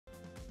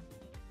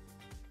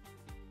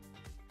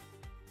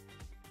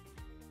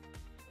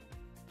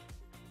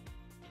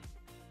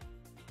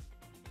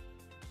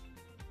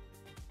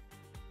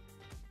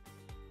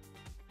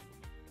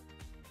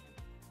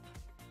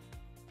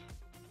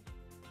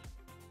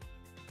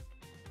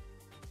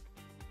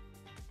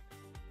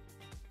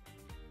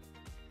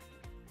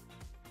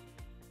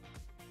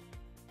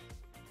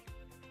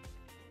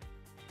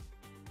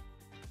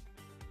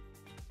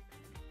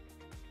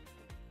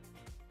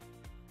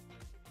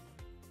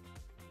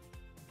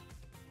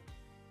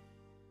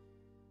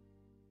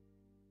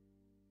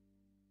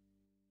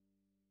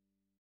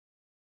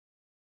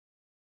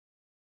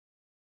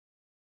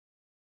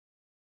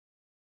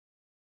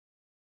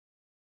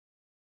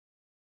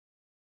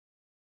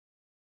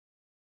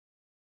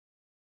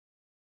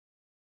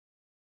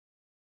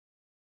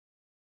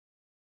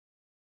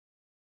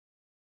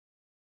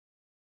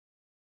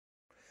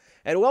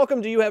And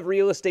welcome to You Have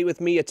Real Estate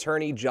with me,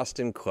 attorney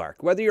Justin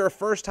Clark. Whether you're a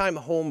first-time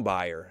home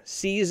buyer,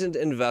 seasoned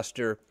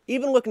investor,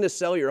 even looking to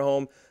sell your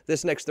home,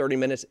 this next 30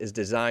 minutes is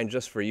designed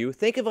just for you.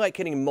 Think of it like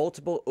getting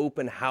multiple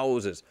open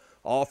houses,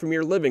 all from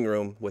your living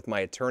room, with my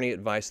attorney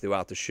advice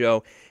throughout the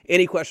show.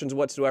 Any questions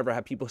whatsoever, I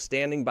have people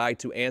standing by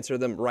to answer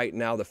them right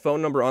now. The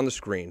phone number on the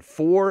screen,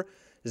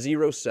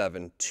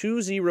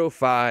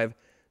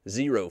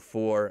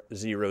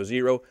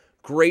 407-205-0400.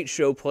 Great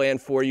show planned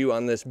for you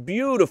on this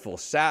beautiful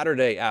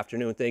Saturday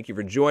afternoon. Thank you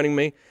for joining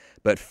me.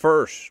 But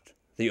first,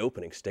 the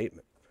opening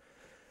statement.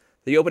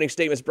 The opening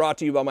statement is brought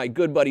to you by my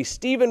good buddy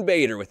Stephen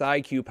Bader with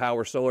IQ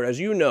Power Solar. As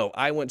you know,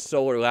 I went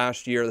solar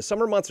last year. The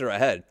summer months are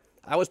ahead.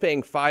 I was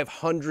paying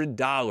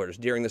 $500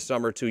 during the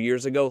summer 2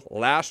 years ago.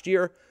 Last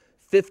year,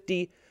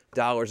 $50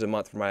 a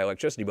month for my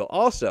electricity bill.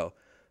 Also,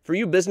 for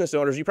you business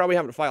owners, you probably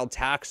haven't filed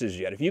taxes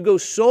yet. If you go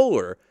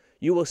solar,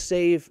 you will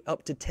save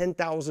up to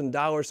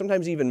 $10,000,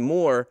 sometimes even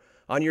more,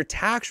 on your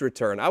tax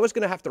return. I was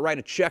going to have to write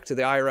a check to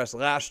the IRS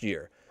last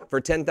year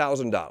for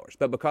 $10,000,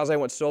 but because I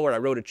went solar, I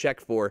wrote a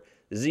check for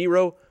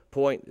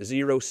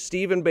 0.0.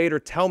 Stephen Bader,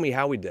 tell me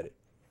how we did it.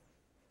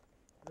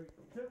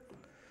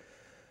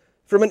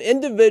 From an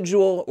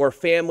individual or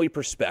family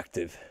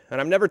perspective,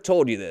 and I've never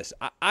told you this,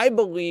 I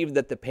believe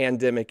that the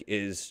pandemic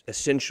is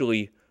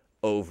essentially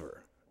over.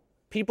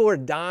 People are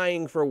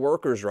dying for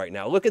workers right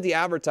now. Look at the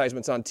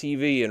advertisements on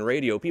TV and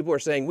radio. People are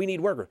saying, we need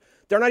workers.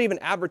 They're not even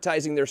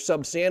advertising their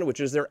sub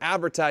sandwiches. They're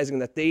advertising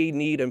that they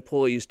need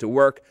employees to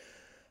work.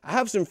 I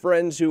have some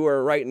friends who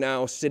are right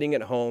now sitting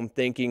at home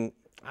thinking,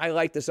 I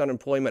like this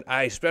unemployment.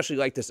 I especially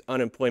like this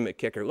unemployment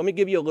kicker. Let me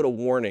give you a little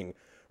warning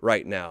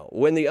right now.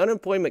 When the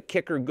unemployment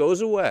kicker goes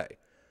away,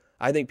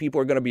 I think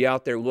people are going to be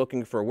out there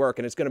looking for work,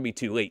 and it's going to be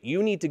too late.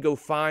 You need to go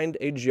find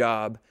a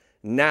job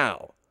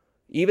now,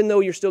 even though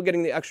you're still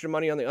getting the extra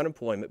money on the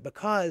unemployment,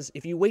 because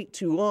if you wait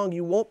too long,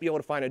 you won't be able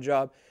to find a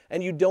job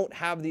and you don't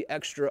have the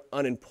extra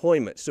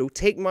unemployment. So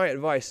take my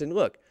advice and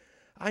look,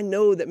 I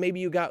know that maybe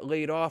you got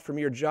laid off from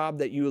your job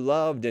that you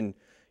loved and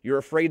you're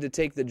afraid to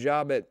take the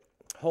job at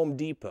Home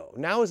Depot.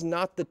 Now is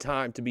not the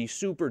time to be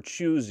super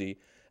choosy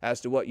as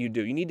to what you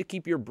do. You need to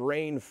keep your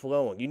brain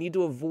flowing. You need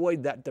to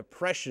avoid that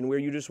depression where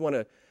you just want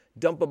to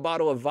dump a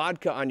bottle of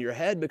vodka on your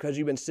head because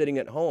you've been sitting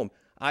at home.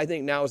 I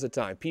think now is the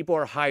time. People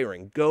are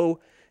hiring. Go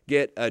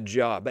get a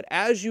job. But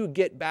as you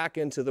get back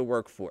into the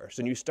workforce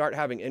and you start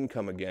having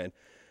income again,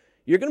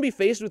 you're going to be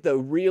faced with a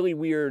really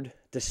weird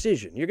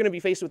decision. You're going to be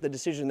faced with a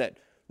decision that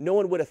no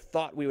one would have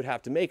thought we would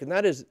have to make, and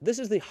that is, this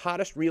is the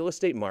hottest real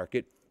estate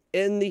market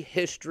in the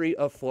history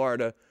of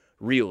Florida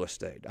real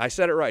estate. I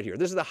said it right here.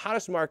 This is the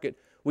hottest market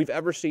we've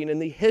ever seen in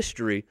the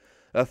history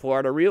of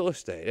Florida real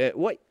estate.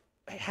 What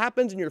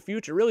happens in your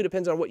future really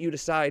depends on what you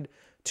decide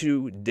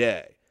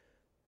today.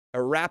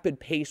 A rapid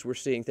pace we're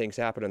seeing things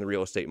happen in the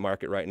real estate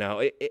market right now.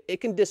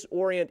 It can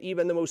disorient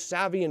even the most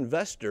savvy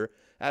investor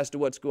as to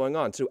what's going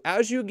on. So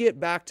as you get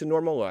back to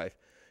normal life,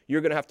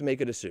 you're going to have to make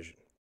a decision.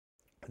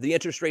 The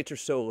interest rates are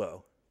so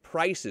low.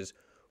 Prices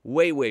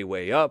way, way,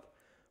 way up.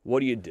 What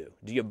do? Do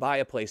you buy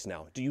a place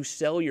now? Do you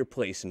sell your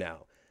place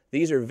now?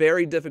 These are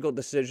very difficult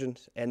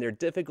decisions, and they're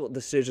difficult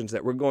decisions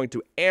that we're going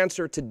to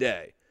answer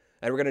today.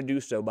 And we're going to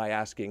do so by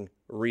asking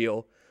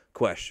real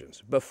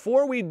questions.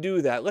 Before we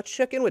do that, let's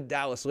check in with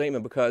Dallas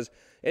Lehman, because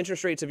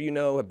interest rates,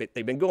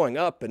 they've been going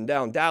up and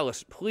down.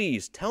 Dallas,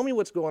 please tell me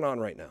what's going on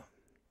right now.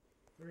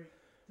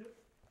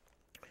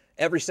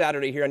 Every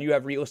Saturday here on You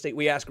Have Real Estate,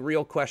 we ask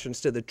real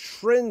questions to the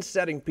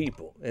trend-setting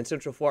people in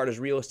Central Florida's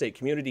real estate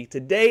community.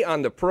 Today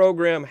on the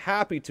program,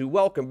 happy to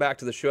welcome back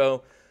to the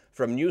show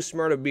from New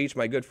Smyrna Beach,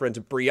 my good friends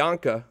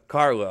Breonka,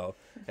 Carlo,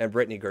 and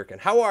Brittany Gherkin.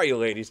 How are you,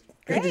 ladies?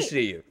 Good to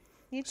see you.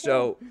 You too.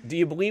 So, do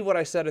you believe what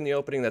I said in the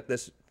opening, that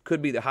this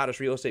could be the hottest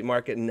real estate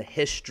market in the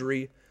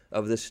history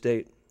of this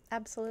state?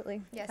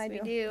 Absolutely. Yes, I we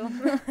do.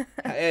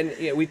 And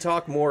we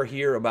talk more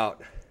here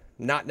about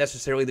not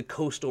necessarily the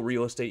coastal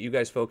real estate. You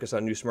guys focus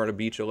on New Smyrna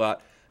Beach a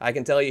lot. I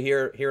can tell you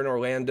here in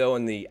Orlando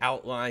and the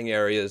outlying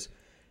areas,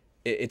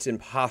 it's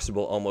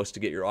impossible almost to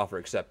get your offer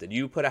accepted.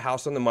 You put a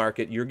house on the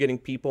market, you're getting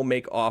people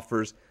make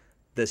offers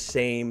the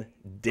same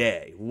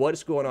day.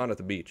 What's going on at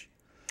the beach?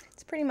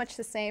 It's pretty much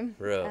the same.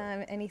 Really?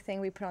 Anything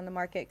we put on the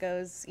market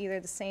goes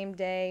either the same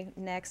day,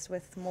 next,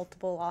 with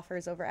multiple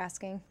offers over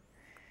asking.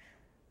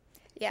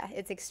 Yeah,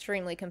 it's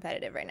extremely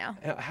competitive right now.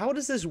 How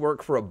does this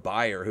work for a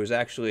buyer who's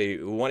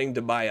actually wanting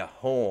to buy a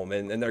home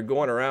and they're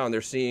going around,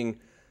 they're seeing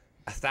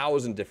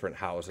 1,000 different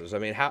houses? I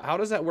mean, how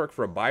does that work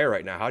for a buyer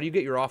right now? How do you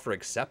get your offer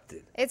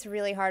accepted? It's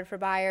really hard for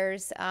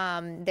buyers.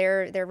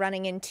 They're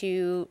running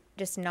into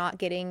just not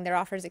getting their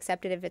offers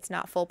accepted if it's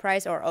not full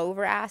price or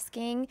over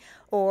asking,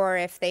 or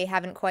if they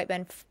haven't quite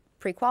been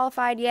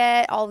pre-qualified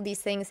yet. All of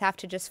these things have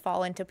to just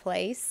fall into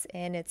place,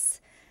 and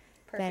it's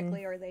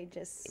Perfectly, or they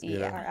just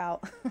are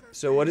out.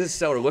 So what is the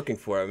seller looking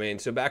for? I mean,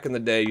 so back in the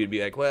day, you'd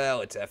be like,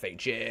 well, it's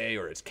FHA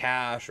or it's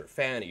cash or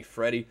Fannie,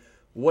 Freddie.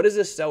 What is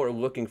this seller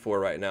looking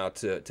for right now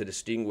to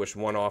distinguish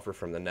one offer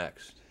from the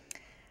next?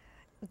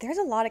 There's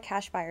a lot of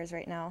cash buyers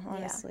right now,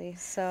 honestly.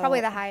 So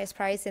Probably the highest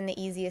price in the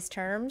easiest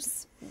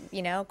terms,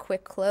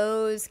 quick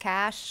close,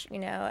 cash,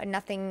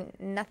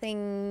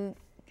 nothing.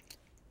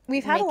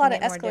 we've had a lot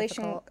of making it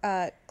more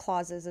escalation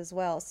clauses as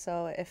well.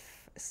 So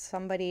if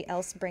somebody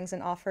else brings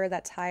an offer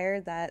that's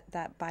higher,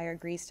 that buyer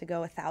agrees to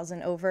go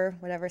 1,000 over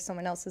whatever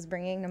someone else is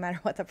bringing, no matter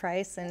what the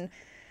price. And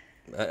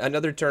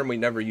Another term we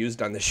never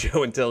used on the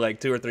show until like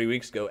 2 or 3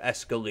 weeks ago,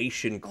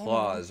 escalation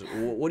clause.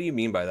 What do you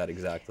mean by that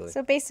exactly?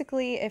 so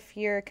basically, if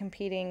you're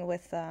competing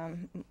with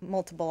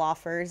multiple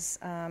offers,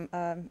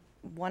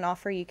 one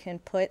offer you can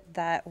put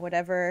that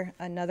whatever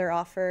another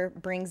offer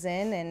brings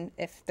in, and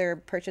if their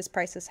purchase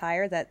price is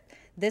higher, that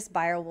this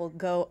buyer will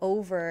go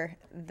over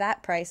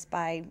that price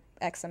by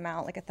X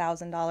amount, like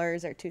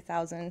 $1,000 or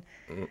 $2,000.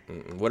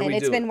 What are And we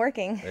it's doing? been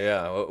working.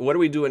 Yeah. What are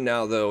we doing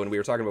now, though? And we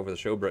were talking about for the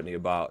show, Brittany,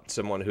 about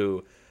someone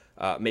who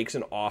makes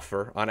an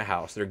offer on a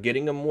house. They're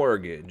getting a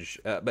mortgage,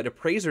 but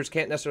appraisers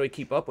can't necessarily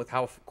keep up with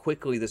how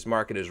quickly this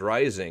market is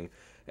rising.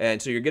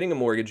 And so you're getting a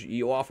mortgage,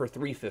 you offer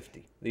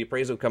 $350. The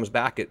appraisal comes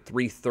back at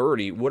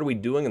 $330. What are we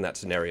doing in that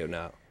scenario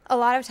now? A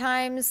lot of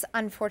times,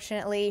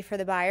 unfortunately, for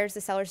the buyers,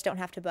 the sellers don't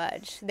have to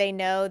budge. They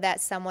know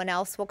that someone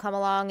else will come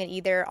along and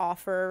either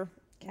offer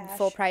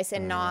full price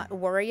and not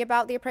worry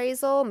about the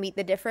appraisal, meet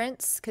the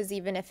difference, because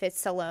even if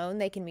it's a loan,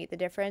 they can meet the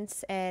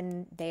difference,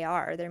 and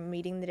they're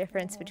meeting the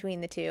difference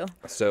between the two.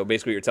 So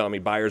basically you're telling me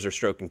buyers are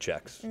stroking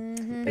checks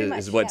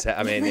is what's yeah.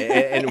 I mean,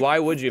 and why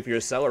would you, if you're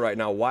a seller right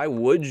now, why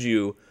would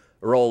you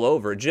roll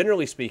over?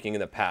 Generally speaking, in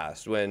the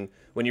past, when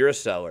you're a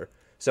seller,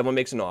 someone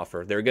makes an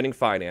offer, they're getting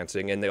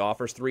financing, and the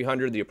offer's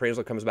 $300, the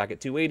appraisal comes back at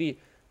 $280.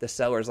 The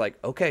seller's like,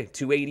 okay,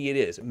 $280 it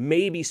is.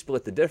 Maybe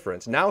split the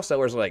difference. Now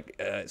sellers are like,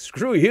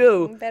 screw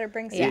you. You better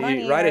bring some Yeah.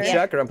 money. Write a or-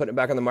 check, or I'm putting it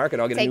back on the market.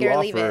 I'll get Take a new it or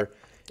leave offer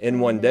it. in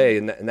one day,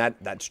 and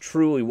that's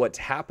truly what's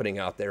happening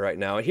out there right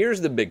now. And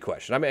here's the big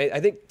question. I mean, I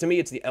think to me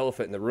it's the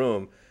elephant in the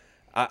room.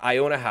 I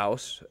own a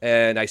house,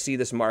 and I see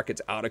this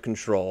market's out of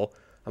control.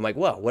 I'm like,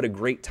 well, what a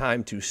great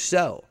time to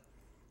sell.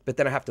 But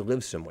then I have to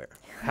live somewhere.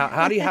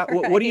 How do you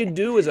what do you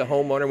do as a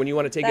homeowner when you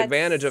want to take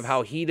advantage of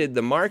how heated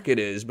the market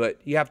is, but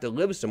you have to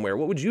live somewhere?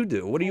 What would you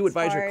do? What do you That's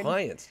advise your hard.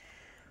 clients?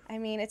 I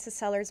mean, it's a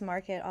seller's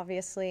market,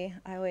 obviously.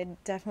 I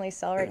would definitely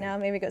sell right now.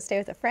 Maybe go stay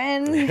with a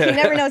friend. You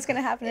never know what's going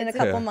to happen in a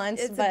couple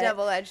months. It's but a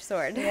double-edged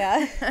sword.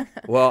 Yeah.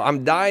 Well,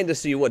 I'm dying to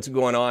see what's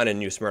going on in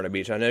New Smyrna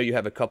Beach. I know you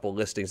have a couple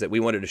listings that we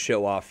wanted to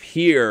show off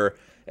here.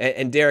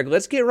 And Derek,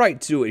 let's get right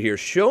to it here.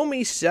 Show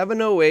me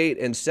 708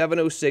 and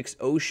 706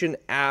 Ocean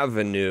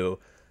Avenue.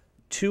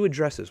 2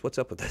 addresses. What's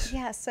up with this?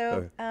 Yeah,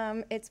 so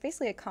it's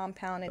basically a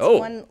compound. It's Oh.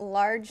 one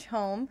large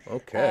home,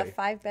 Okay.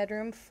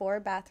 5-bedroom,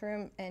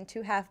 4-bathroom, and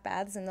 2 half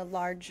baths in the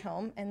large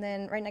home. And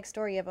then right next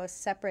door, you have a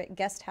separate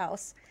guest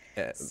house.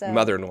 So-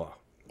 Mother-in-law.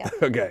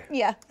 Okay.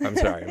 Yeah. I'm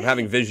sorry. I'm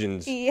having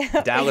visions.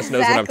 Yeah, Dallas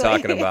knows what I'm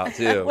exactly. talking about,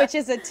 too. Which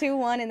is a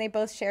 2-1, and they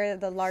both share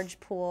the large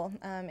pool.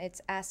 It's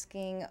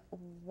asking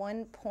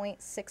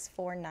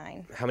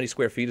 1.649. How many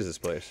square feet is this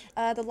place?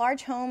 The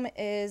large home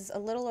is a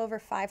little over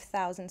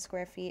 5,000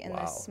 square feet, and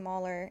Wow. the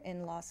smaller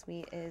in-law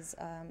suite is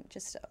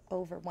just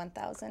over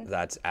 1,000.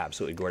 That's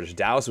absolutely gorgeous.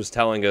 Dallas was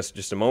telling us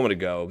just a moment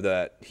ago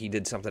that he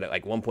did something at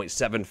like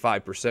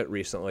 1.75%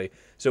 recently.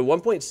 So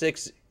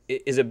 1.6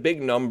 is a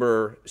big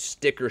number,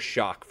 sticker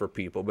shock for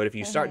people. But if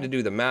you start to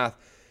do the math,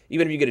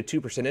 even if you get a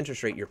 2%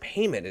 interest rate, your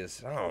payment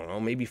is, I don't know,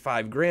 maybe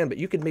 $5,000, but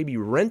you could maybe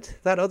rent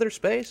that other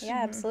space. Yeah,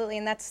 absolutely,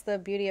 and that's the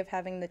beauty of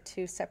having the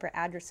 2 separate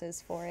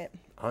addresses for it.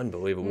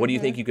 Unbelievable. What do you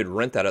think you could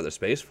rent that other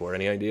space for?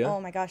 Any idea? Oh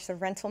my gosh, the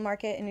rental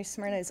market in New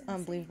Smyrna is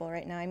unbelievable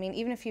right now. I mean,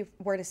 even if you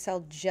were to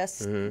sell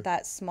just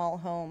that small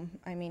home,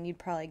 I mean, you'd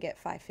probably get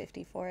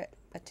 $550 for it,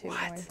 a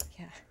 2-1.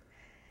 Yeah.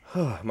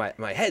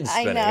 My head's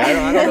I spinning. know. I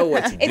don't know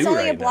what to do It's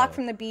only right a block now.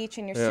 from the beach,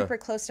 and you're super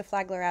close to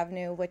Flagler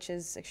Avenue, which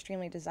is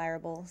extremely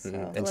desirable.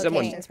 So And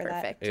someone- location's for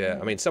that. Perfect. Yeah,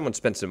 I mean, someone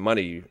spent some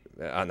money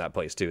on that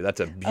place too.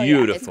 That's a Oh,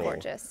 beautiful,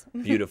 gorgeous.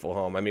 beautiful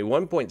home. I mean,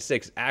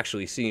 1.6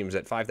 actually seems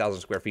at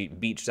 5,000 square feet,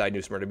 beachside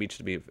New Smyrna Beach,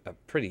 to be a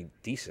pretty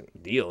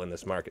decent deal in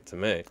this market to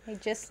me. They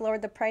just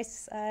lowered the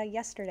price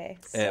yesterday.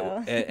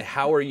 So And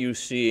how are you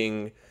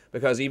seeing?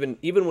 Because even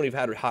when we've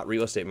had hot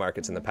real estate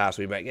markets in the past,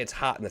 we've been, it's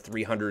hot in the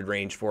 300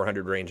 range,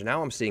 400 range.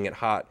 Now I'm seeing it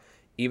hot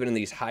even in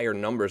these higher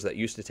numbers that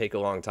used to take a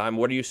long time.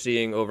 What are you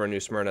seeing over in New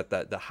Smyrna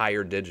at the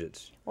higher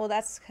digits? well,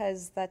 that's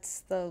because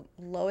that's the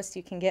lowest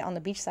you can get on the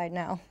beach side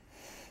now.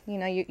 You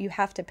know, you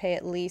have to pay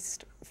at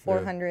least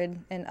 400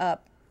 and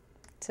up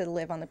to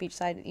live on the beach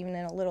side, even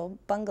in a little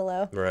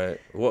bungalow. Right.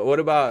 What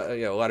about,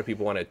 a lot of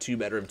people want a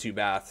 2-bedroom,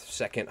 2-bath,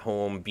 second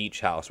home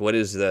beach house. What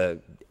is the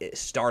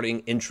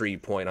starting entry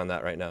point on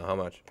that right now? How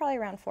much? Probably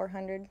around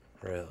 400.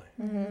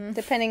 Really?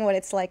 Depending what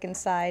it's like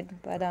inside,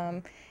 but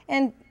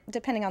and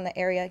depending on the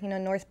area, you know,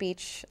 North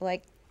Beach,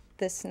 like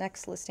this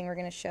next listing we're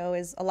going to show,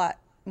 is a lot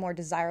more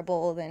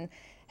desirable than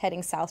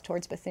heading south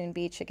towards Bethune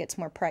Beach. It gets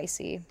more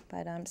pricey,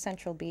 but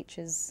Central Beach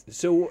is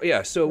So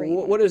yeah. So Great.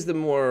 what is the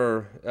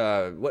more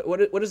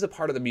what is the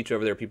part of the beach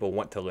over there people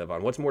want to live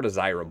on? What's more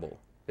desirable?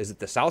 Is it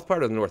the south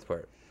part or the north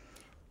part?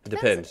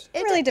 Depends.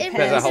 It really de- it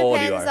depends on how old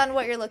you depends are. on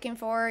what you're looking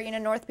for. You know,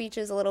 North Beach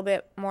is a little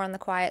bit more on the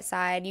quiet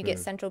side. You get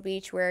Mm. Central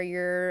Beach where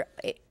you're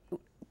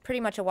pretty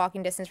much a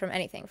walking distance from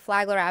anything.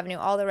 Flagler Avenue,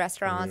 all the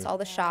restaurants, all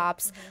the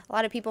shops. A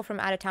lot of people from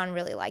out of town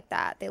really like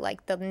that. They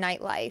like the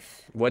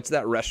nightlife. What's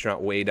that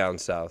restaurant way down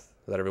south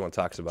that everyone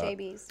talks about?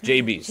 JB's.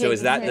 JB's. So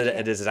is that JB's.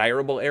 a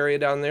desirable area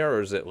down there,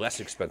 or is it less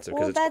expensive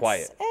because it's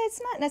quiet?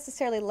 It's not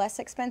necessarily less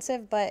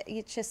expensive, but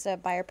it's just a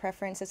buyer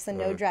preference. It's the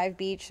no-drive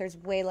beach. There's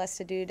way less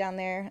to do down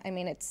there. I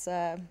mean, it's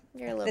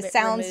You're a little it bit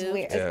sounds removed.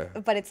 weird, Yeah.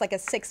 but it's like a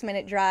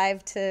 6-minute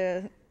drive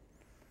to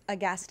a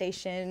gas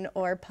station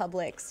or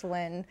Publix.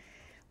 When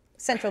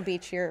Central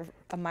Beach, you're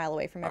a mile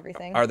away from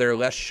everything. Are there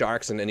less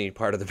sharks in any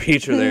part of the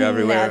beach, or are they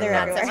everywhere? No, they're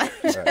everywhere.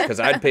 Because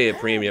I'd pay a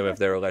premium if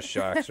there were less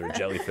sharks or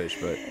jellyfish,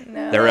 but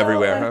they're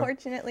everywhere, huh?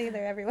 Unfortunately,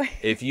 they're everywhere.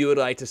 If you would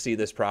like to see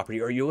this property,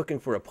 or you're looking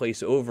for a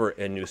place over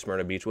in New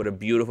Smyrna Beach, what a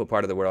beautiful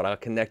part of the world. I'll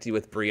connect you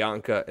with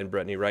Breonka and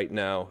Brittany right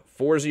now.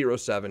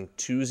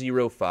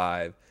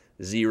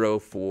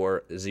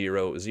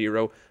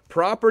 407-205-0400.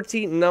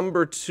 Property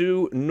number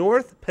 2,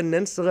 North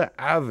Peninsula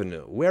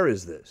Avenue. Where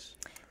is this?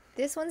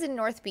 This one's in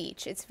North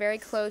Beach. It's very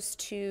close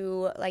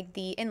to like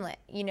the inlet.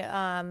 You know,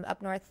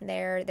 up north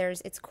there.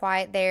 It's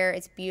quiet there.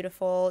 It's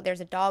beautiful.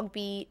 There's a dog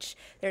beach.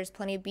 There's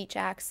plenty of beach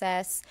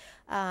access.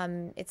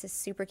 It's a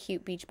super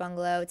cute beach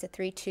bungalow. It's a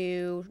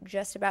 3-2,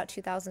 just about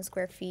 2,000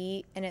 square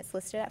feet, and it's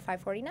listed at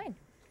 $549.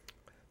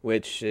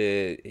 Which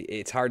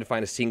it's hard to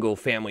find a single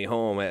family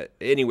home at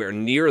anywhere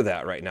near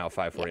that right now,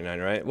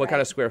 $549, right? What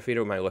kind of square feet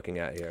am I looking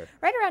at here?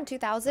 Right around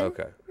 2,000.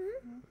 Okay.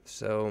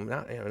 So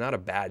not a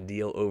bad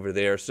deal over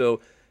there.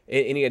 So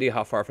any idea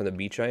how far from the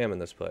beach I am in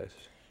this place?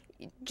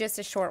 Just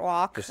a short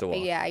walk. Just a walk.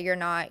 Yeah, you're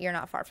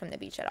not far from the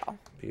beach at all.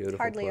 Beautiful.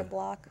 Hardly a place.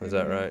 block. Is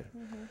that right?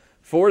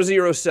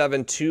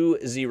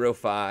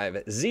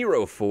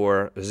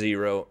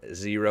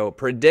 407-205-0400.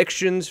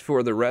 Predictions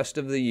for the rest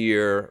of the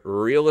year,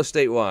 real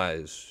estate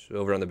wise,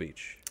 over on the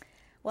beach.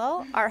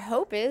 Well, our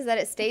hope is that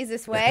it stays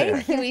this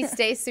way. We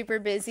stay super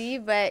busy,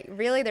 but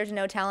really there's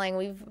no telling.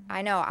 We've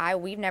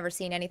never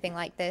seen anything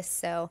like this,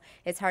 so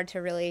it's hard to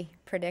really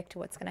predict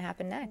what's going to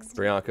happen next.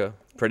 Breonka,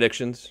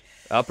 predictions,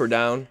 up or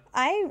down?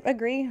 I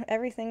agree.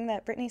 Everything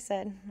that Brittany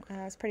said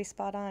was pretty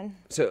spot on.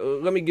 So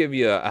let me give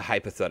you a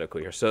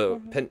hypothetical here.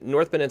 So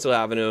North Peninsula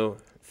Avenue,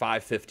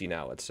 $550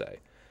 now, let's say.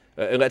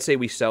 Let's say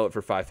we sell it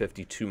for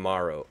 $550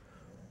 tomorrow.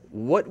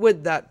 What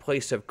would that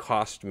place have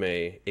cost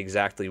me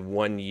exactly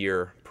 1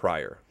 year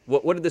prior?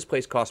 What did this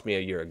place cost me a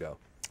year ago?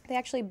 They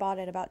actually bought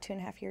it about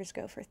 2.5 years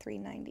ago for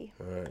 $390.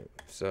 All right.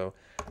 So,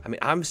 I mean,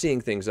 I'm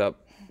seeing things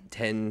up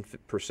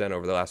 10%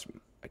 over the last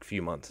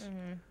few months.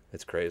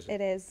 It's crazy.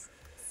 It is.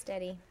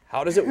 Steady.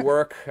 How does it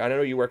work? I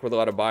know you work with a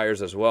lot of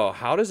buyers as well.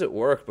 How does it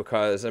work?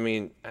 Because, I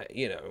mean,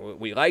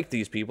 we like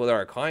these people. They're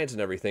our clients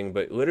and everything,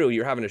 but literally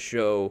you're having to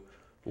show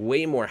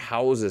way more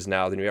houses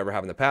now than you ever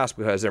have in the past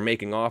because they're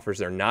making offers.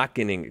 They're not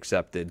getting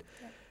accepted.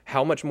 Yep.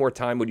 How much more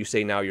time would you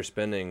say now you're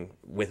spending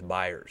with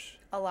buyers?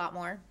 A lot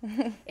more.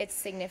 It's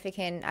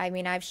significant. I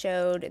mean, I have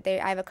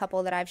a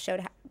couple that I've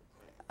showed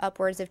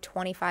upwards of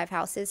 25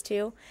 houses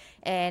to,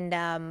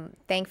 and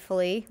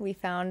thankfully we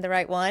found the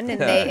right one,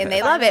 and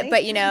they love it.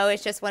 But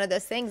it's just one of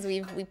those things.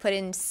 We put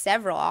in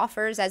several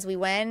offers as we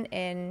went,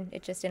 and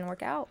it just didn't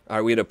work out.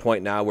 Are we at a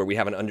point now where we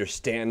have an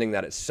understanding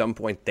that at some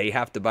point they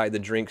have to buy the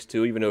drinks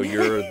too, even though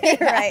you're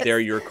Right. they're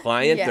your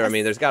client? Yes. I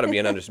mean, there's got to be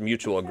an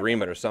mutual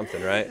agreement or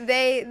something, right?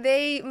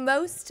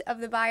 Most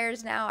of the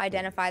buyers now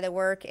identify the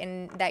work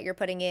and that you're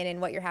putting in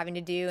and what you're having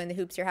to do and the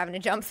hoops you're having to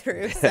jump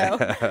through. So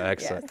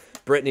Excellent. yes.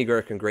 Brittany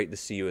Gerken, great to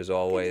see you as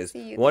always.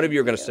 see you. One of Thank you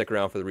are going to you. stick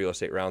around for the real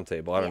estate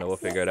roundtable. I don't know. We'll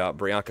Yes. figure it out.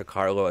 Breonka,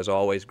 Carlo, as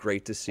always,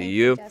 great to see Thank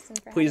you. you, Justin,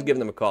 for Please having give me.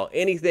 them a call.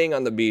 Anything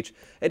on the beach.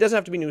 It doesn't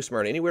have to be New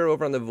Smyrna. Anywhere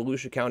over on the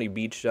Volusia County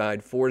beach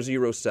side,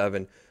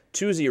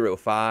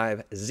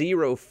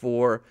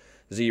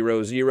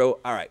 407-205-0400.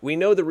 All right. We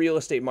know the real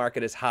estate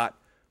market is hot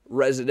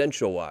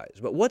residential-wise,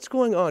 but what's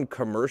going on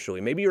commercially?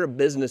 Maybe you're a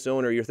business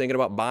owner. You're thinking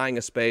about buying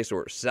a space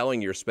or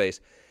selling your space.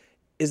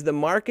 Is the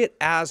market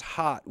as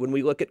hot when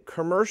we look at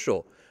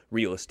commercial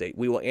real estate?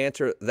 We will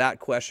answer that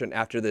question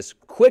after this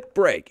quick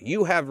break.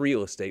 You Have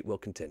Real Estate will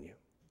continue.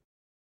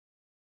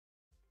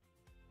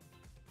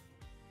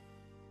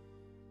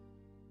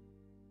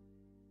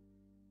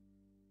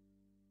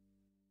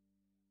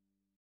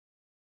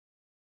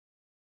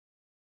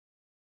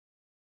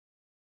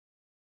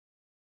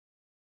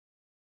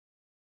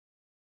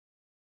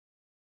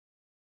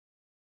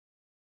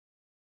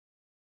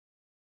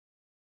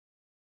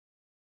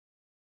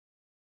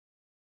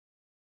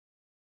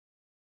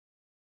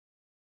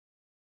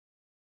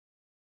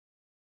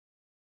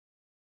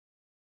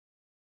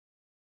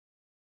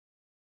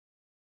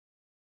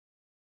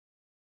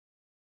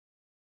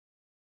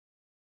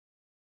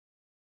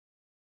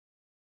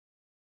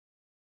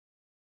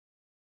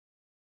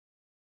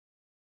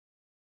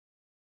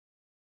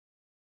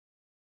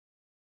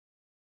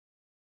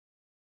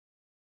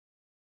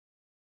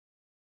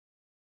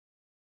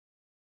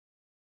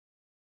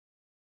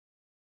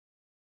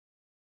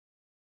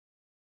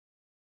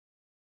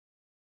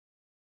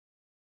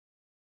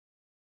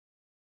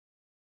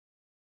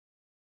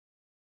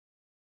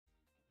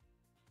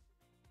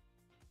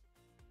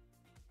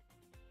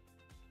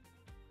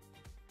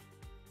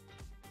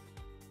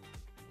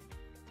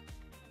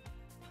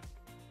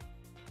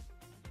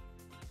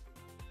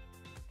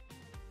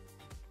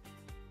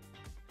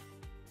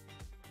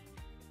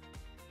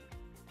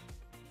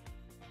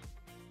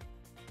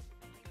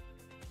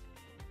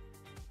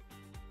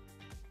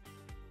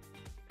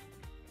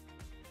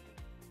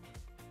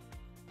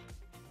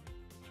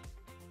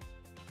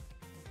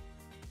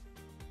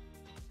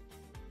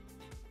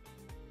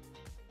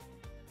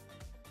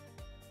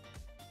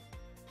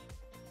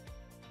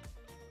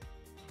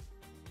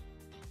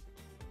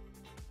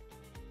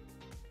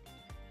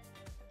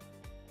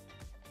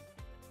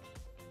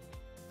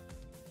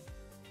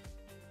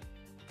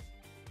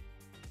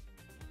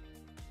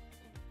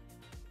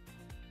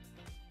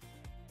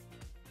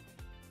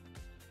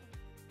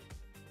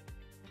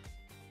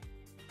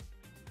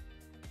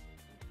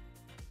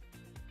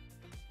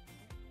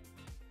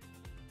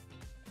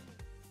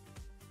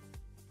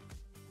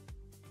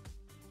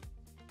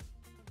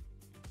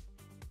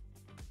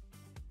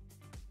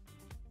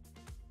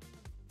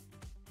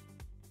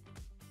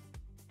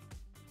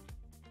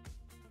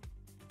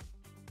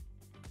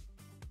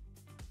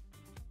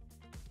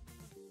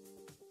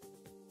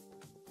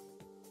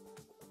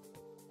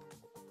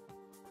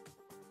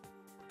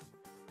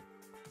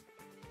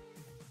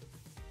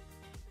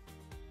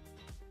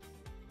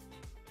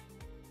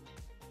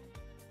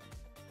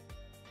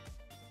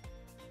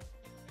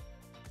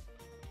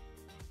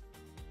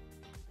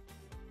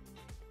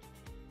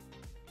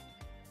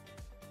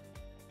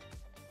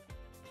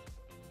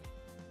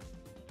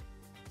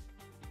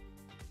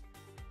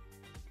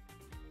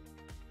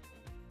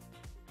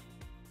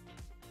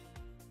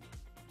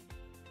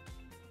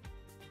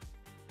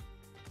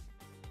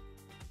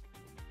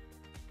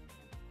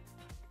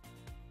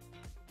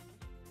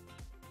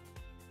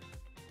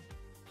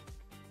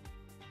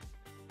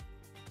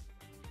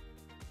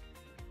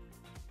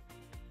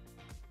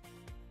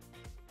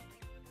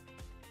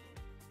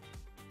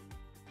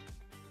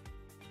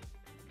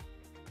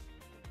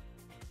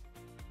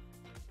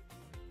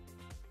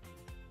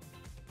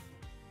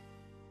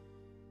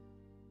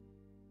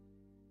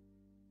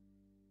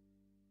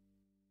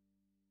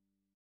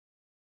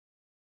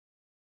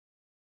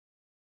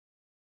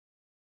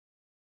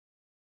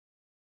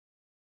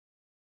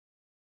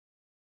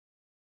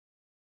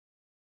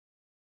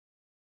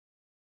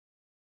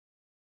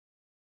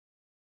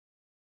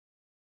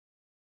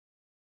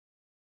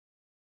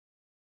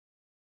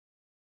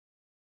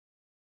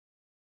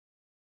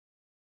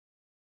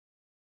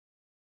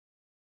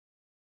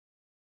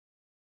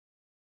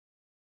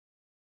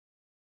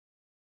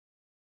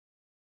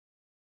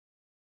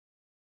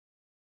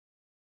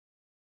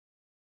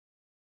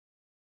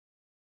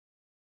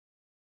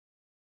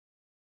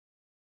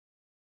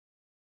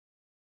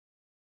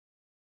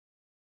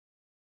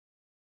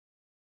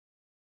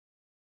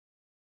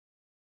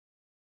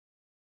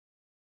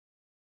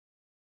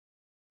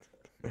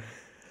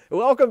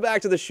 Welcome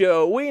back to the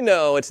show. We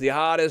know it's the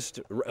hottest,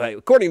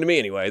 according to me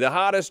anyway, the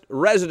hottest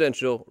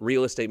residential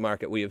real estate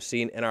market we have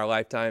seen in our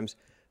lifetimes.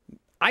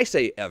 I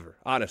say ever,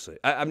 honestly.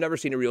 I've never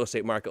seen a real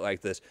estate market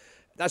like this.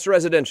 That's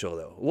residential,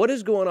 though. What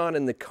is going on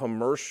in the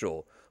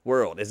commercial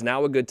world? Is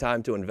now a good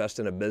time to invest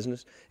in a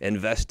business,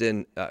 invest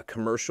in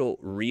commercial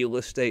real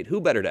estate? Who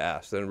better to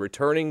ask than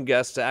returning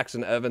guest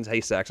Saxon Evans?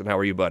 Hey, Saxon, how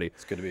are you, buddy?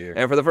 It's good to be here.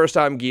 And for the first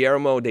time,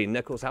 Guillermo de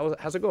Nichols.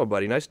 How's it going,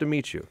 buddy? Nice to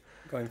meet you.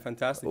 Going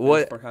fantastic.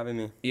 Thanks for having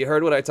me. You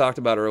heard what I talked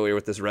about earlier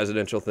with this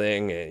residential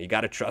thing, and you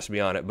got to trust me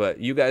on it, but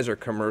you guys are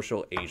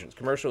commercial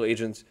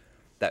agents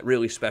that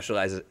really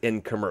specializes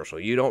in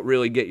commercial. You don't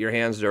really get your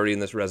hands dirty in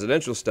this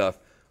residential stuff.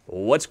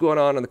 What's going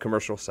on the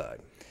commercial side?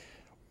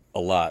 A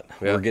lot.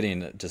 Yeah. We're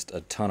getting just a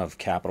ton of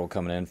capital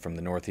coming in from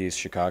the Northeast,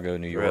 Chicago,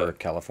 New York, Really?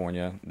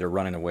 California. They're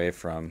running away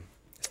from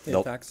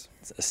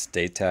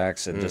State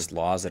tax. and just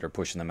laws that are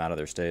pushing them out of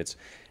their states.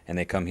 And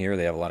they come here,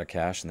 they have a lot of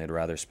cash, and they'd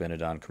rather spend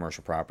it on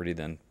commercial property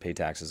than pay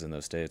taxes in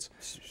those states.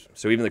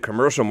 So even the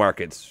commercial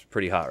market's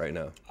pretty hot right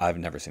now. I've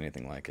never seen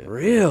anything like it.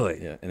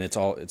 Really? Yeah, and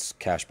it's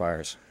cash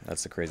buyers.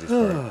 That's the craziest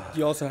part.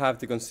 You also have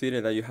to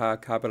consider that you have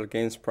capital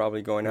gains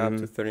probably going up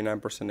to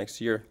 39% next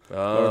year. A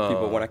lot of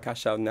people want to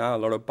cash out now. A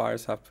lot of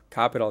buyers have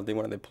capital they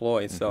want to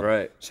deploy. So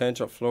Right.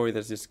 Central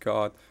Florida just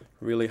got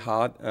really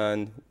hot,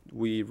 and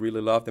we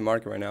really love the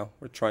market right now.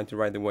 We're trying to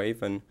ride the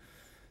wave and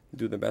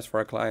do the best for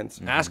our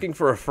clients. Asking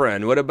for a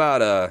friend, what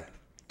about a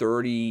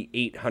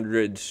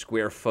 3,800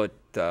 square foot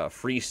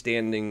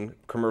freestanding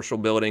commercial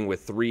building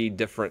with 3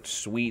 different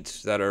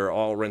suites that are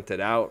all rented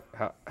out?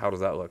 How does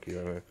that look? You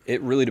know what I mean?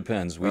 It really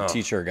depends. We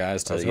teach our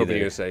guys to I was hoping either...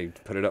 you were going to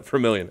say put it up for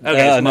 $1 million.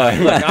 Okay, it's no.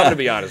 mine. Look, I'm going to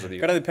be honest with you.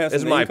 Kinda depends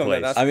It's on the my income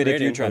that place. that's I mean, if you're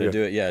creating. trying to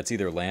do it, it's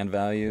either land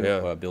value,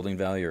 Yeah. building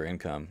value, or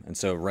income. And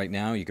so right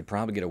now, you could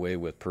probably get away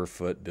with per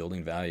foot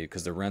building value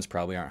because the rents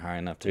probably aren't high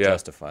enough to Yeah.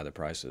 justify the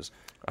prices.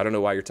 I don't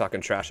know why you're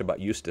talking trash about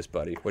Eustis,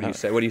 buddy. What do you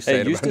say? What do you say?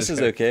 Hey, about Eustis this?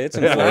 is okay. It's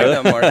in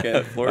Florida Florida.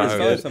 market. Florida's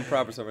There's good. some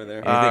properties over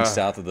there. Anything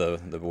south of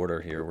the border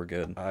here, we're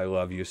good. I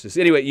love Eustis.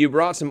 Anyway, you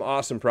brought some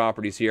awesome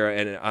properties here,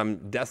 and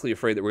I'm deathly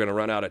afraid that we're going to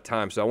run out of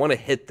time, so I want to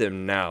hit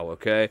them now,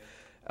 okay?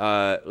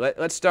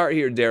 Let's start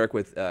here, Derek,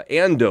 with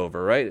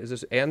Andover, right? Is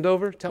this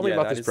Andover? Tell me Yeah,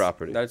 about that this is-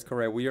 property. That is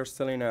correct. We are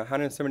selling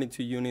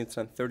 172 units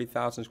and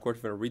 30,000 square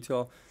feet of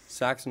retail.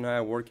 Saxon and I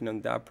are working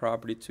on that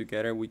property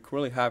together. We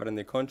currently have it in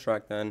the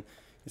contract, and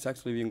it's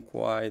actually been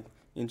quite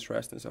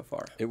interesting so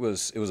far. It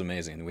was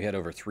amazing. We had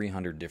over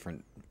 300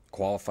 different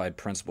qualified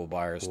principal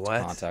buyers What?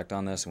 to contact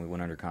on this, and we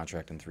went under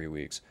contract in 3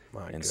 weeks.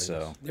 My and goodness.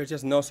 so There's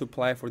just no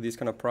supply for this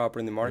kind of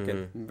property in the market.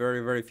 Mm-hmm. Very,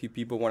 very few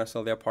people want to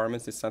sell their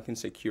apartments. It's something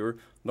secure.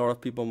 A lot of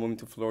people moving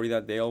to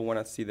Florida, they all want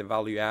to see the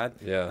value add.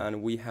 Yeah.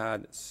 And we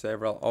had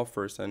several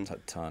offers, and a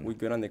ton. we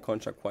got on the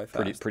contract quite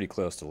fast. pretty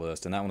close to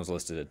list, and that one was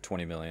listed at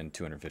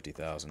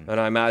 $20,250,000. And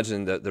I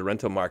imagine that the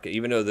rental market,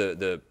 even though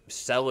the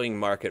selling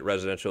market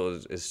residential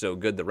is so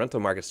good, the rental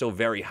market's still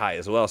very high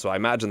as well. So I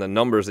imagine the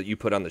numbers that you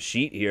put on the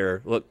sheet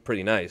here look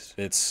pretty nice.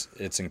 It's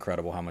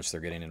incredible how much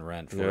they're getting in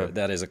rent for Yeah. it.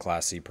 That is a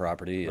Class C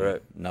property, and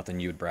Right. nothing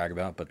you would brag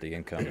about, but the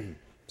income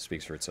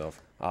speaks for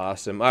itself.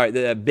 Awesome. All right,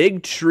 the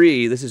Big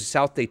Tree, this is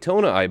South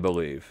Daytona, I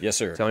believe. Yes,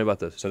 sir. Tell me about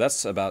this. So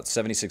that's about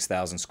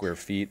 76,000 square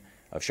feet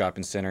of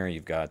shopping center.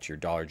 You've got your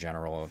Dollar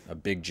General, a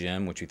big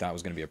gym, which we thought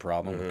was going to be a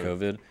problem with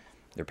COVID.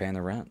 They're paying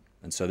the rent.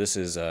 And so this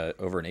is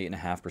over an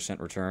 8.5%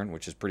 return,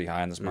 which is pretty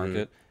high in this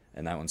market.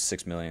 And that one's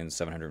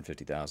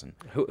 $6,750,000.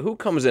 Who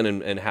comes in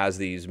and has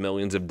these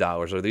millions of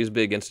dollars? Are these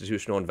big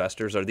institutional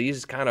investors? Are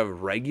these kind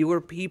of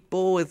regular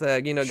people with,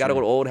 got a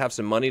little old, have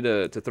some money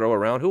to throw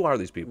around? Who are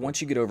these people?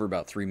 Once you get over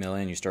about 3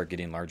 million, you start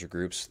getting larger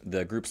groups.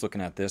 The groups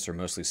looking at this are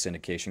mostly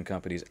syndication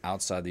companies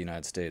outside the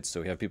United States.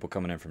 So we have people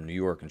coming in from New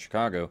York and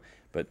Chicago,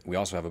 but we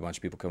also have a bunch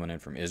of people coming in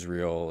from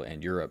Israel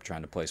and Europe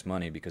trying to place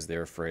money because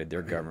they're afraid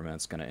their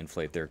government's going to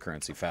inflate their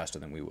currency faster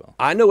than we will.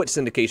 I know what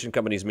syndication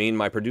companies mean.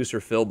 My producer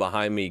Phil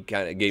behind me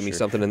kind of gave me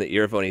something in the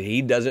earphone.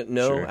 He doesn't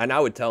know, Sure. and I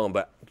would tell him,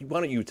 but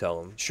why don't you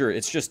tell him? Sure,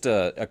 it's just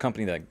a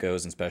company that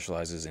goes and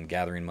specializes in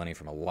gathering money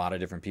from a lot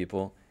of different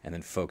people and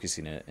then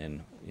focusing it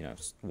in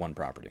one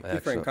property.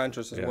 Different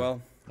countries as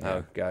well.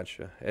 Oh,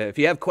 gotcha. If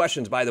you have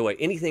questions, by the way,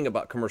 anything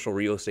about commercial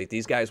real estate,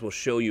 these guys will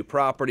show you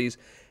properties.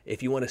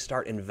 If you want to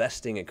start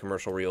investing in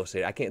commercial real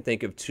estate, I can't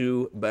think of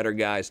 2 better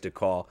guys to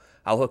call.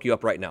 I'll hook you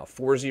up right now,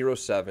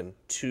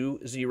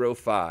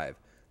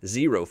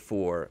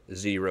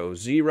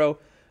 407-205-0400.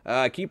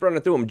 Keep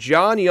running through them.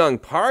 John Young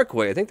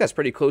Parkway, I think that's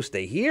pretty close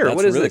to here. That's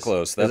What is really this?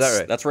 close. Is That's that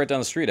right? That's right down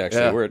the street,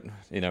 actually. Yeah. We're at,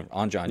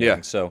 on John Yeah.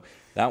 Young. So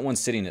that one's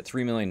sitting at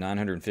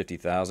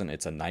 $3,950,000.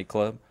 It's a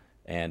nightclub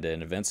and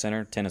an event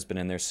center. Tenant's been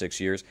in there 6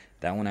 years.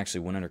 That one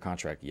actually went under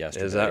contract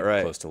yesterday. Is that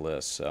right? Close to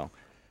list. So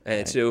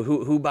And so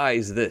who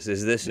buys this?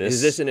 Is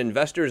this an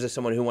investor? Or is this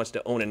someone who wants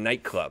to own a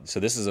nightclub? So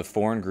this is a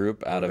foreign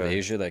group out of Okay.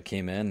 Asia that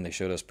came in. They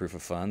showed us proof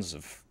of funds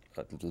of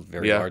a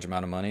very Yeah. large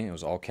amount of money. It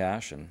was all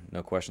cash and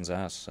no questions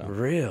asked. So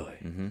Really?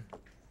 Mm-hmm.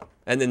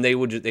 And then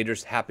they're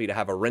just happy to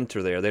have a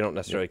renter there. They don't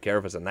necessarily care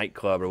if it's a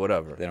nightclub or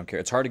whatever. they don't care.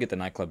 It's hard to get the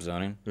nightclub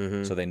zoning,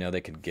 so they know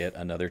they could get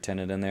another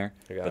tenant in there.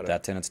 Got But it.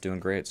 that tenant's doing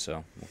great,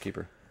 so we'll keep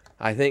her.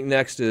 I think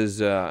next is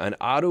an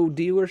auto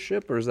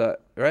dealership, or is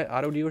that right?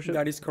 Auto dealership?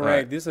 That is All correct.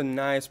 right. This is a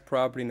nice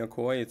property in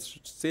Ocoee. It's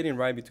sitting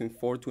right between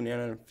 429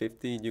 and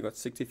 50. You got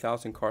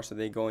 60,000 cars a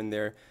day going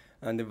there.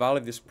 And the value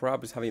of this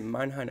property is having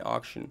Manheim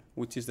auction,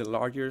 which is the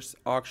largest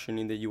auction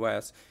in the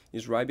U.S.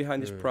 is right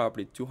behind this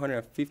property,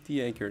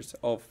 250 acres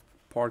of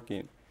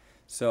parking.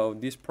 So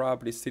this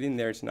property is sitting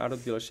there. It's an auto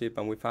dealership,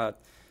 and we've had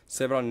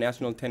several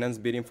national tenants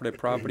bidding for the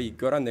property. It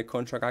got on the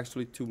contract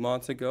actually 2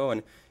 months ago,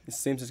 and it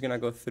seems it's going to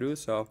go through.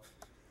 So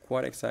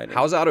quite exciting.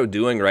 How's Auto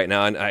doing right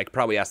now? And I could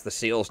probably ask the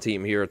sales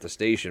team here at the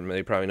station.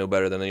 They probably know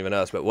better than even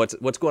us. But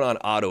what's going on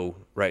Auto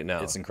right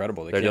now? It's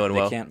incredible. They're doing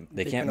well. They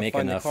can't cannot make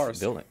find the enough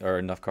cars.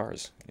 enough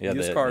cars. Yeah,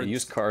 the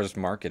used cars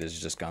market has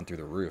just gone through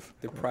the roof.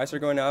 The prices are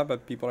going up,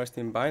 but people are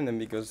still buying them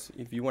because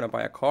if you want to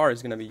buy a car,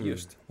 it's going to be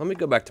used. Let me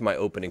go back to my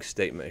opening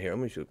statement here. Let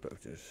me see about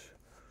this.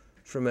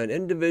 From an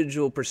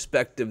individual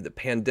perspective, the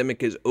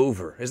pandemic is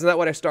over. Isn't that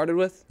what I started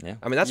with? Yeah.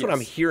 I mean, that's what I'm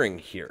Yes. hearing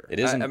here. It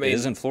is. I mean, It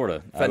is in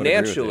Florida. I would agree with you,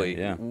 financially,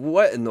 yeah.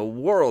 what in the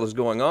world is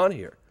going on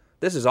here?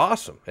 This is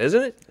awesome,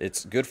 isn't it?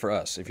 It's good for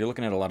us. If you're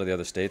looking at a lot of the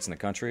other states in the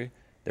country,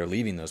 they're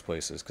leaving those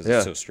places because Yeah.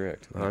 it's so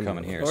strict. They're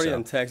coming here. Florida So.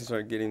 and Texas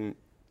are getting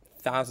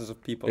thousands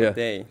of people Yeah. a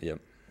day. Yep.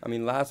 I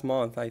mean, last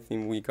month I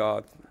think we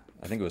got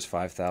I think it was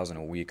 5,000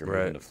 a week are Right.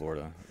 moving to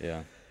Florida.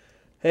 Yeah.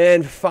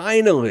 And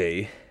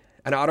finally,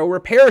 an auto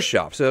repair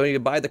shop. So you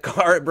buy the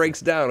car, it breaks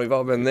down. We've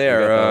all been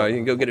there. You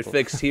can go get it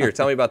fixed here.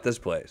 Tell me about this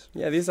place.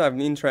 Yeah, this is an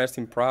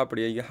interesting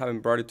property. You haven't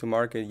brought it to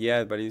market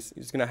yet, but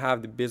it's going to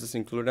have the business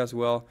included as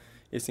well.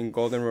 It's in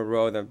Golden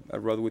Road, a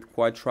road with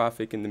quite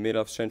traffic in the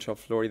middle of Central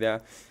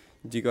Florida.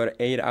 You got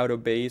 8 auto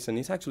bays, and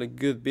it's actually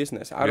good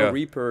business. Auto Yeah.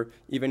 repair,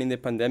 even in the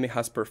pandemic,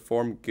 has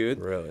performed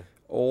good. Really?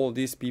 All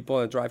these people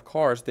that drive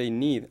cars, they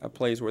need a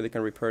place where they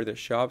can repair their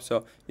shop.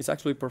 So it's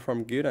actually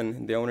performed good,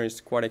 and the owner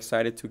is quite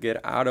excited to get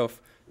out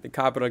of the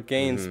capital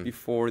gains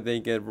before they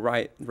get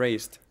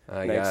raised.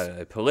 I next got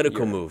it. A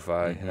political year. move.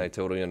 I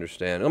totally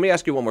understand. Let me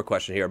ask you one more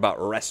question here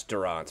about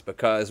restaurants,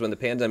 because when the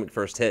pandemic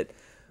first hit,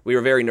 we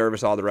were very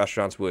nervous all the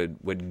restaurants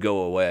would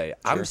go away.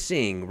 I'm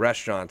seeing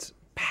restaurants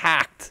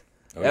packed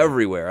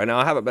everywhere. I know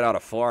I haven't been out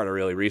of Florida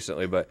really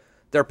recently, but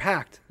they're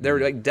packed. They're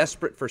like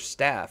desperate for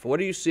staff.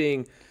 What are you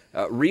seeing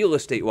real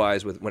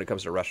estate-wise when it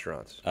comes to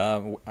restaurants?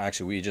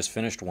 Actually, we just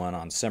finished one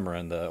on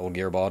Cimarron, the old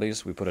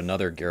Garibaldi's. We put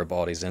another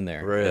Garibaldi's in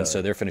there. Really? And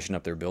so they're finishing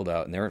up their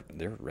build-out, and they're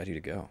ready to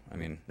go. I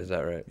mean, Is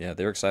that right? yeah,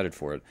 they're excited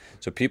for it.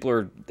 So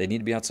people they need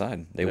to be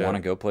outside. They Yeah. want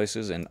to go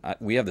places, and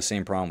we have the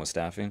same problem with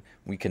staffing.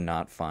 We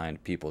cannot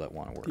find people that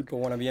want to work. People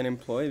want to be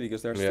unemployed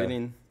because they're Yeah.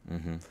 sitting.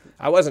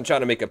 I wasn't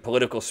trying to make a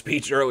political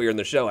speech earlier in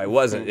the show. I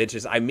wasn't. It's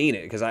just I mean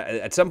it, because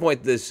at some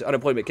point this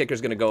unemployment kicker is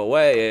going to go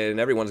away and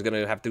everyone's going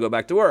to have to go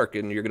back to work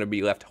and you're going to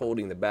be left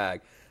holding the bag.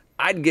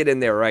 I'd get in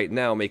there right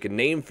now, make a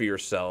name for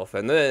yourself,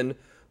 and then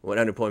when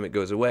unemployment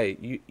goes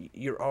away,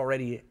 you're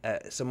already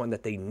someone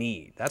that they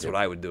need. That's what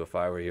I would do if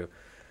I were you.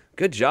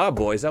 Good job,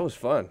 boys. That was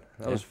fun.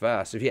 That was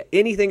fast. If you have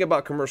anything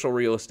about commercial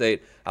real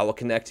estate, I will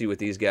connect you with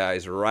these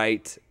guys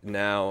right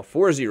now.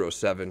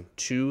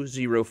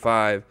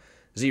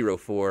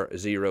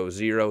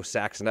 407-205-0400.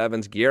 Saxon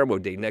Evans, Guillermo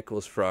De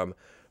Nicholas from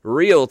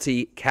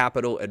Realty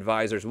Capital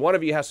Advisors. One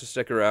of you has to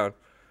stick around.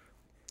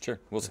 Sure,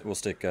 we'll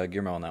stick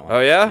Guillermo on that one.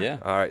 Oh, yeah? Yeah.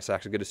 All right,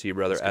 Saxon, good to see you,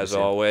 brother, It's good to as see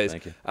you. always.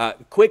 Thank you.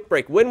 Quick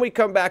break. When we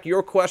come back,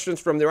 your questions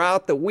from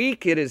throughout the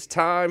week. It is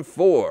time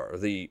for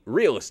the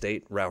Real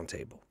Estate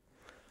Roundtable.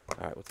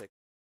 All right, we'll take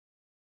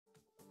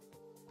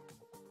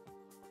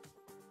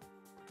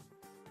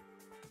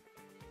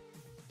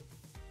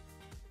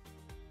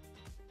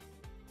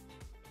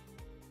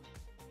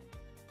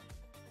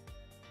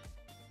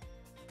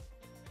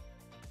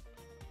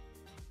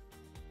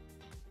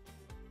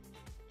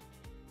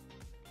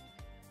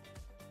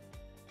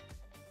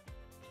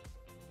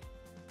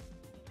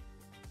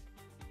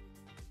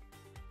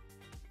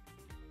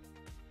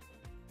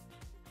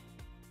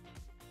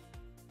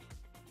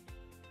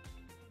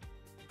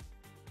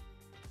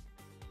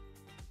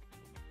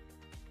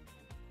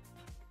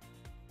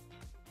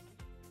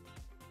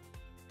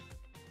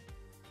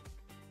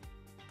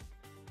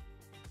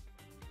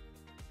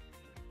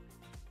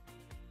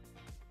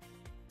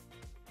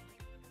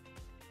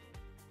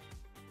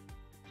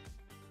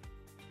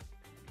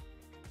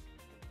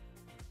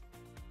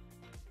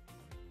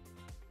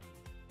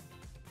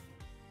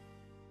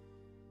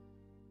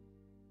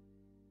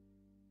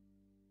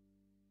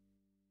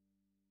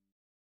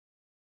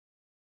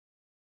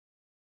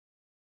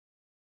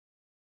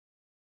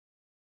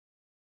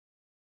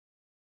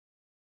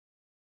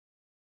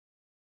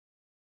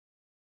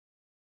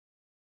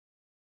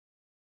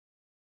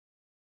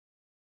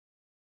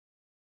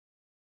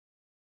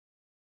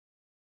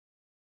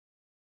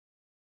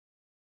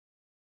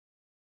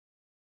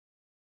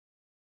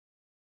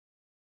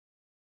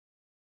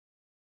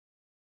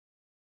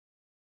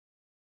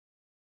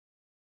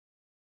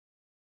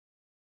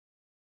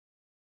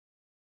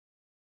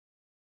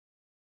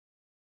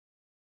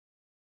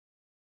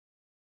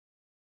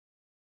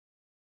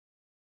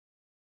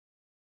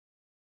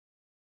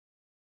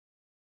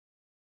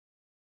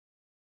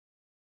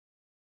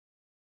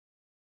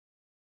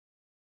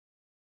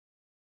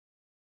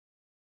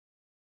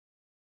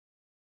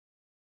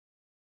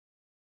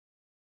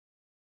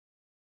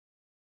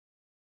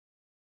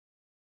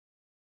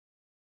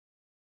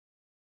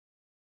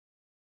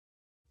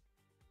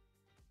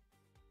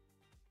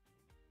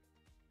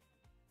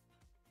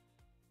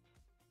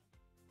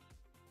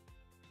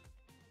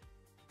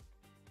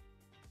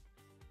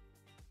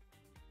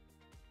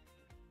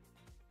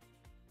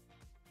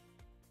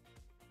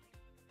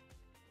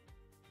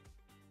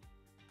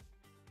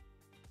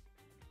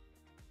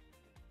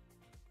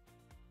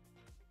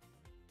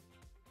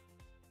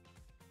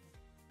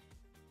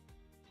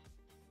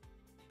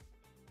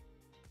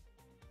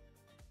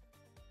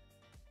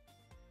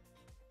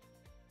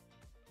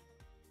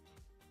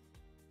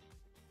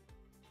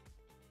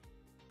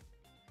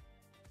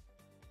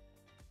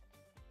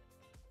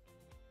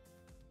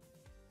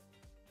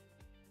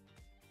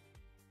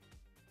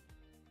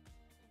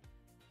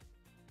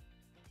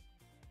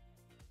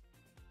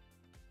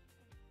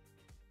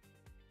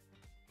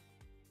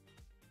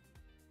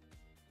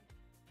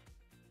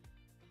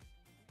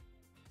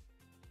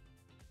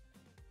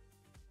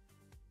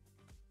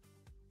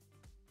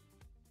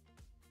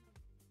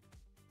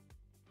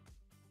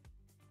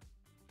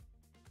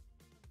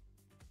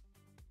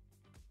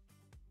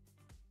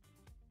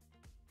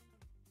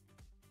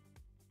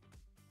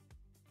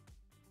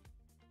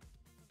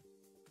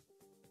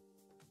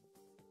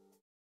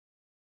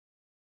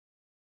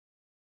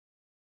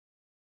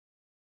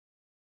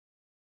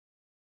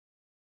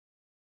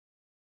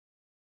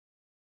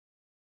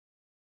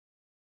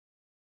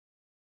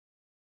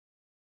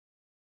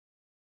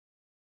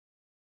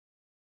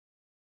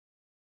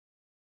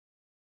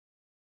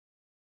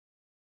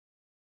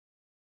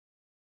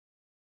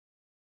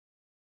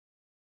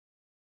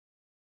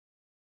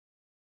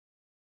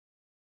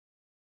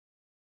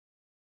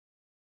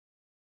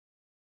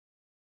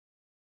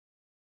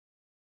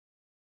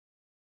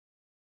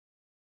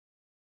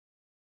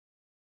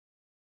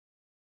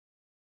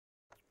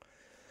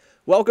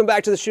Welcome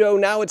back to the show.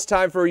 Now it's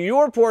time for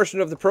your portion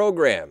of the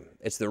program.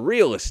 It's the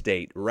Real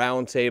Estate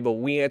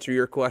Roundtable. We answer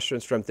your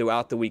questions from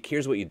throughout the week.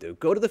 Here's what you do.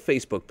 Go to the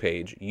Facebook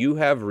page. You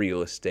have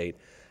Real Estate.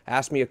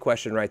 Ask me a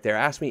question right there.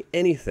 Ask me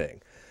anything.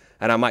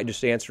 And I might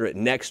just answer it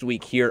next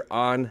week here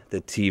on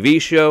the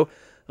TV show.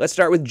 Let's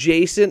start with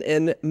Jason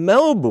in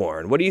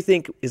Melbourne. What do you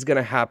think is going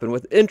to happen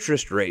with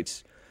interest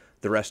rates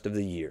the rest of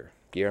the year?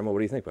 Guillermo, what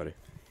do you think, buddy?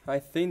 I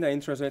think the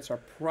interest rates are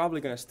probably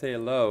going to stay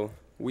low.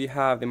 We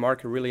have the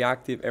market really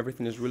active.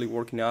 Everything is really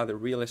working out. The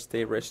real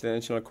estate,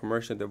 residential, and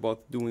commercial, they're both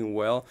doing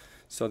well.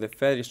 So the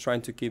Fed is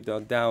trying to keep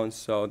that down,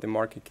 so the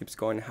market keeps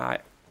going high.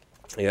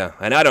 Yeah,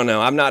 and I don't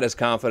know. I'm not as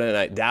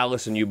confident.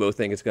 Dallas and you both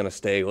think it's going to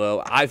stay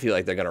low. I feel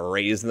like they're going to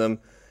raise them.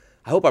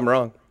 I hope I'm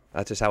wrong.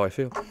 That's just how I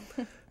feel.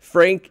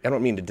 Frank, I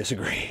don't mean to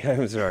disagree.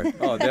 I'm sorry.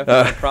 Oh,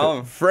 definitely no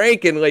problem.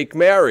 Frank in Lake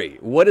Mary,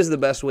 what is the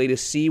best way to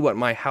see what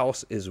my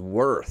house is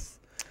worth?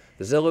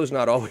 Zillow's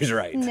not always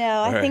right.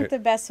 No, I think the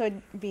best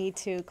would be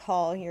to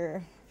call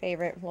your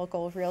favorite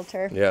local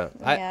realtor.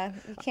 Yeah.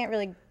 You can't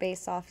really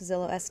base off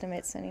Zillow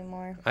estimates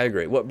anymore. I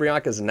agree. What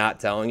Breonka's not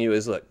telling you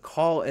is, look,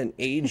 call an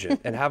agent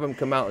and have them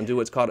come out and do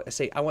what's called,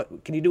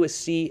 can you do a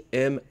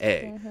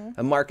CMA,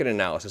 a market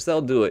analysis?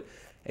 They'll do it.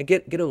 And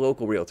get a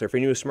local realtor. If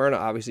you're new to Smyrna,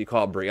 obviously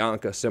call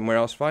Breonka. Somewhere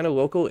else, find a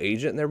local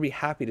agent, and they'll be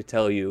happy to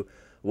tell you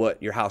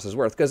what your house is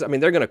worth. Because, I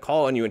mean, they're going to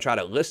call on you and try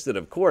to list it,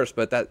 of course,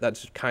 but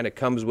that kind of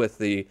comes with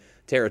the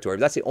territory.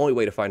 That's the only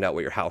way to find out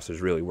what your house is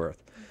really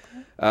worth.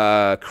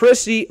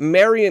 Chrissy,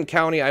 Marion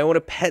County, I own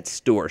a pet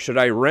store. Should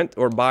I rent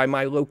or buy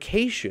my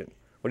location?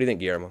 What do you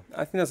think, Guillermo?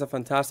 I think that's a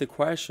fantastic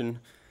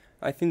question.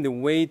 I think the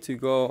way to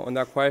go on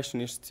that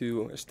question is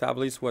to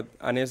establish what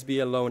an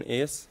SBA loan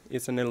is.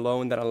 It's a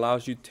loan that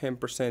allows you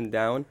 10%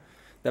 down.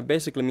 That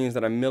basically means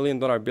that $1 million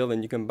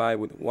building you can buy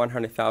with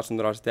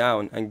 $100,000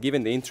 down. And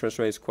given the interest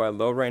rate is quite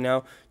low right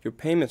now, your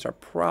payments are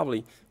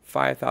probably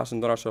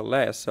 $5,000 or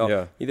less.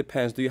 So It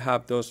depends. Do you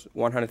have those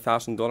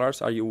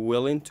 $100,000? Are you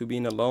willing to be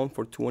in a loan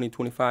for 20,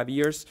 25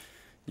 years?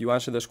 You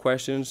answer those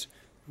questions,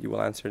 you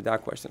will answer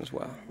that question as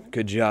well.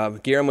 Good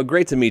job. Guillermo,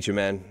 great to meet you,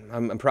 man.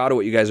 I'm proud of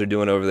what you guys are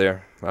doing over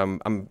there.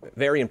 I'm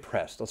very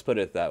impressed. Let's put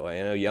it that way.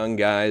 You know, young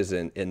guys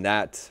in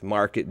that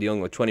market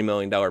dealing with $20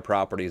 million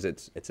properties,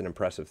 it's an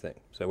impressive thing.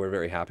 So we're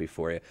very happy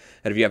for you.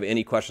 And if you have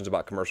any questions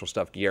about commercial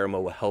stuff,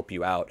 Guillermo will help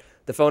you out.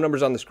 The phone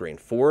number's on the screen,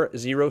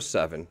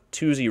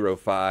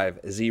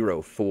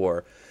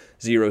 407-205-0400.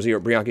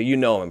 Breonka, you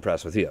know I'm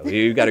impressed with you.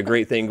 You've got a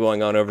great thing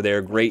going on over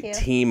there, great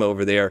team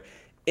over there.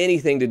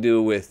 Anything to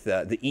do with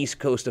the east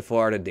coast of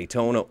Florida,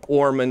 Daytona,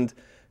 Ormond,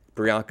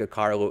 Breonka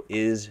Carlo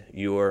is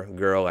your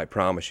girl. I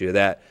promise you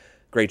that.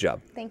 Great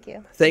job. Thank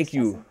you. Thank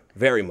you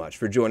very much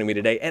for joining me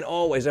today. And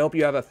always, I hope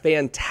you have a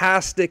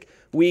fantastic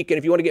week. And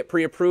if you want to get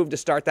pre-approved to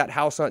start that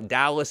house hunt,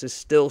 Dallas is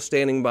still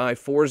standing by,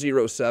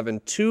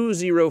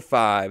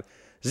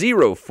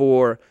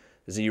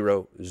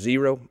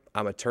 407-205-0400.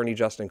 I'm attorney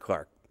Justin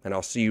Clark, and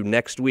I'll see you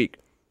next week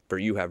for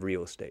You Have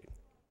Real Estate.